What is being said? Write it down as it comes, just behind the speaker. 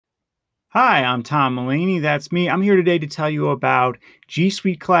Hi, I'm Tom Mulaney. That's me. I'm here today to tell you about G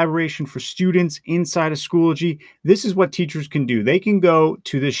Suite collaboration for students inside of Schoology. This is what teachers can do. They can go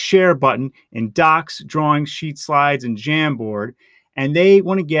to the share button in Docs, Drawings, Sheet Slides, and Jamboard, and they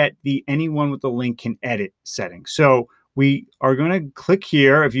want to get the anyone with the link can edit setting. So we are going to click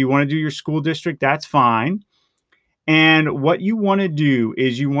here. If you want to do your school district, that's fine. And what you want to do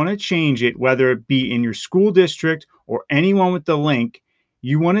is you want to change it, whether it be in your school district or anyone with the link,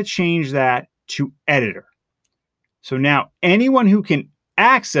 you want to change that to editor. So now anyone who can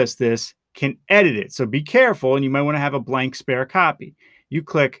access this can edit it. So be careful, and you might want to have a blank spare copy. You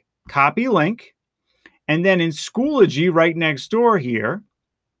click copy link, and then in Schoology right next door here,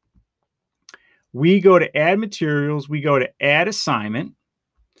 we go to add materials, we go to add assignment,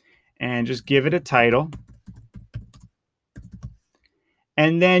 and just give it a title.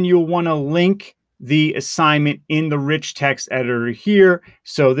 And then you'll want to link the assignment in the rich text editor here.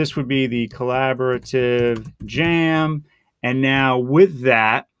 So this would be the collaborative jam. And now with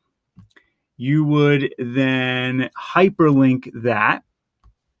that, you would then hyperlink that.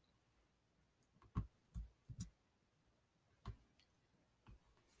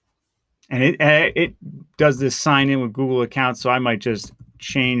 And it does this sign in with Google account. So I might just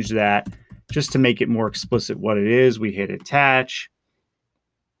change that just to make it more explicit what it is. We hit attach.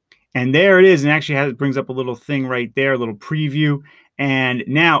 And there it is. And actually brings up a little thing right there, a little preview. And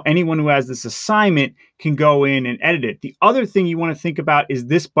now anyone who has this assignment can go in and edit it. The other thing you want to think about is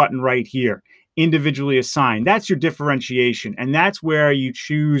this button right here, individually assigned. That's your differentiation. And that's where you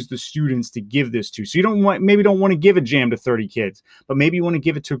choose the students to give this to. So you maybe don't want to give a jam to 30 kids, but maybe you want to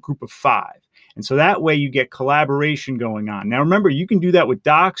give it to a group of 5. And so that way you get collaboration going on. Now remember, you can do that with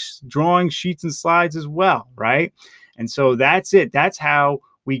docs, drawings, sheets, and slides as well, right? And so that's it. That's how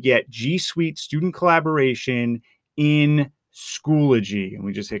we get G Suite student collaboration in Schoology. And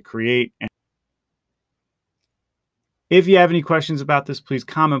we just hit create. If you have any questions about this, please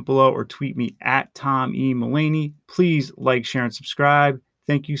comment below or tweet me at Tom E. Mulaney. Please like, share, and subscribe.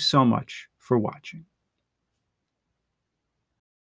 Thank you so much for watching.